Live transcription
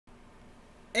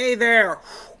Hey there,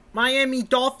 Miami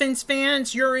Dolphins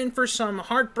fans, you're in for some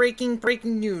heartbreaking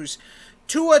breaking news.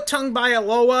 Tua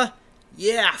Tagovailoa,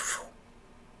 yeah,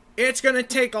 it's gonna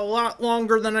take a lot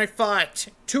longer than I thought.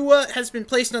 Tua has been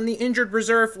placed on the injured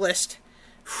reserve list.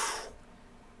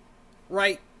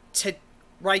 Right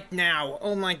now.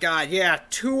 Oh my god, yeah,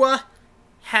 Tua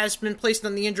has been placed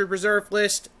on the injured reserve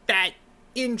list. That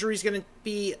injury's gonna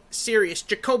be serious.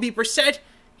 Jacoby Brissett,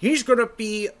 he's gonna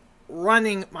be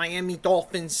running Miami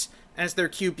Dolphins as their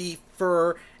QB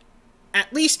for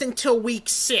at least until week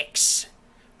 6.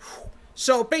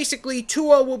 So basically,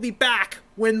 Tua will be back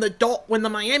when the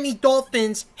Miami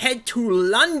Dolphins head to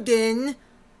London.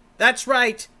 That's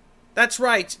right.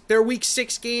 Their week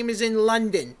 6 game is in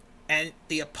London, and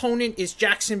the opponent is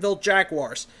Jacksonville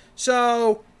Jaguars.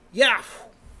 So yeah,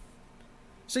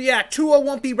 Tua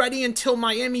won't be ready until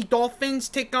Miami Dolphins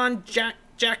take on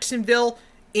Jacksonville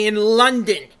in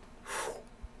London.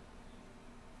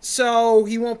 So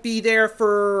he won't be there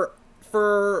for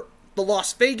the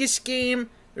Las Vegas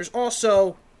game. There's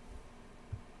also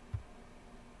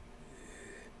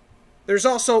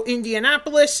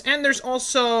Indianapolis, and there's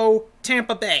also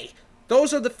Tampa Bay.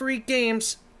 Those are the 3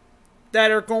 games that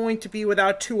are going to be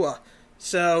without Tua.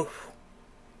 So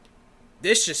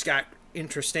this just got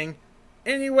interesting.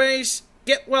 Anyways,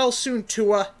 get well soon,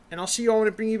 Tua, and I'll see you all when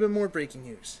I bring even more breaking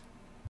news.